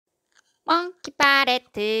モンキーパレッ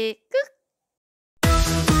ト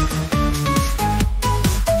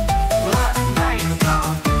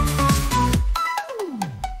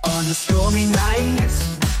On a stormy night,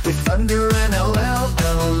 with thunder and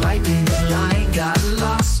LLLL lightning, the line got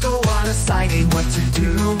lost. Oh, what a sighting! What to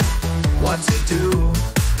do? What to do?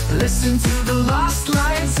 Listen to the lost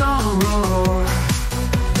lion song roar.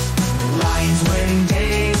 Lion's wedding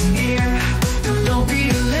day is near. Don't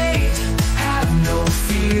be late. Have no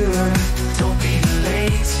fear. Don't be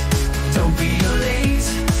late. Don't be late.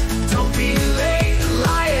 Don't be late.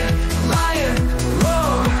 Lion, lion,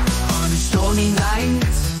 roar. On a stormy night,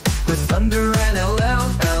 with thunder and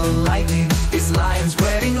LLL lightning, it's lion's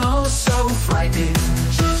wedding, oh so frightening.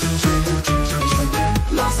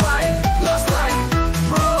 Lost lion,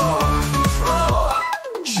 roar, roar.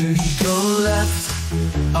 Should he go left?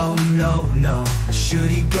 Oh no, no. Should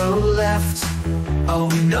he go left? Oh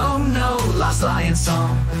no, no. Lost lion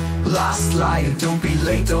song, lost lion. Don't be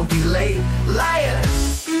late, don't be late, lion.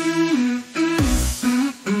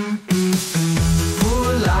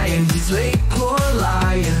 Poor lion, he's late, poor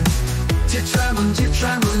lion.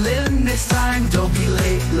 Trembling, next time, don't be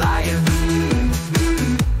late, lion.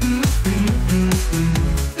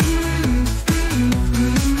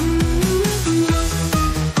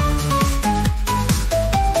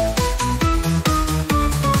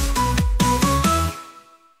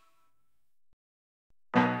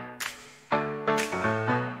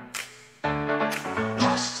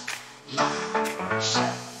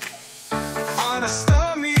 On a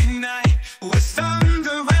stormy night with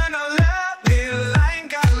thunder and a lightning, lion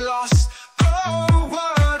got lost. Oh,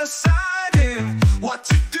 what a sighting! What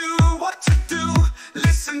to do? What to do?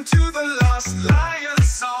 Listen to the lost lion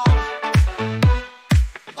song.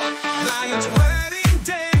 Lion's wedding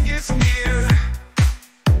day is near.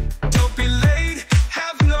 Don't be late,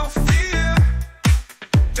 have no fear.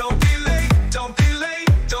 Don't be late, don't be late,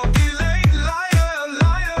 don't be late, lion,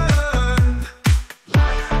 lion.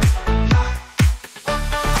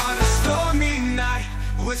 On a stormy night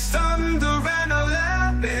with thunder and a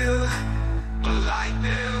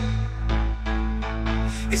lightning,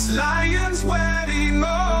 it's lion's wedding,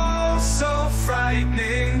 oh so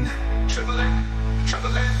frightening. Trembling,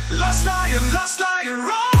 lost lion,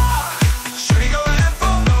 roar. Should he go left?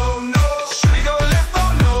 Oh no, no. Should he go left?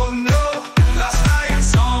 Oh no, no. Lost lion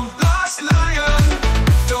song, lost lion.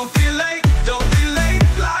 Don't be late,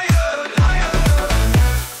 lion, lion.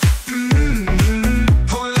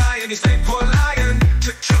 Poor lion, he's late, poor lion.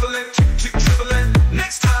 Trembling.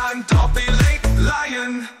 Next time, don't be late,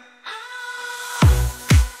 lion.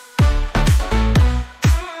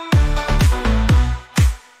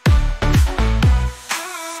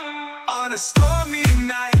 On a stormy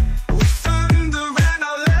night with thunder and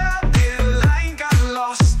a lightning, lion got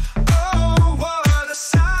lost. Oh, what a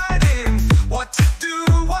sighting! What to do?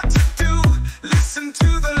 What to do? Listen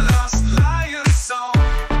to the lost lion song.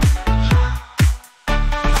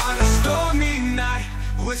 On a stormy night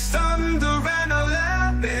with thunder and a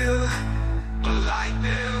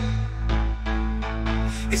lightning,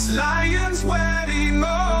 it's lion's wedding,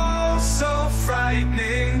 oh so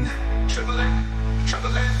frightening. Trembling,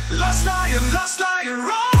 lost lion,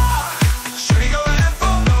 roar. Should he go left?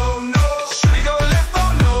 Oh no, no. Should he go left?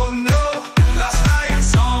 Oh no, no. Lost lion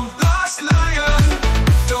song, lost lion.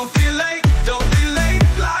 Don't be late,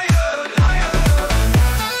 lion, lion.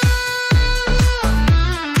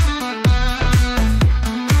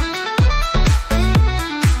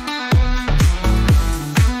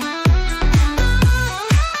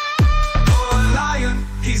 Poor lion,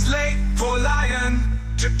 he's late, poor lion.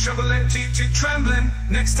 Trembling, TTTTrembling.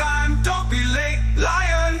 Next time, don't be late,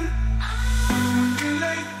 lion.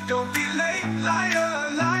 Don't be late,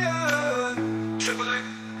 lion, lion. Trembling.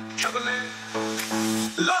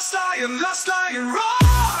 Lost lion, roar.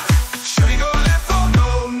 Should he go left? Oh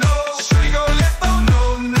no, no. Should he go left? Oh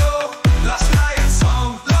no, no. Lost lion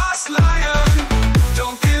song, lost lion.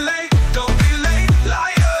 Don't be late,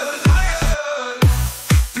 lion, lion.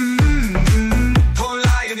 Poor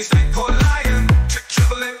lion, he's late, poor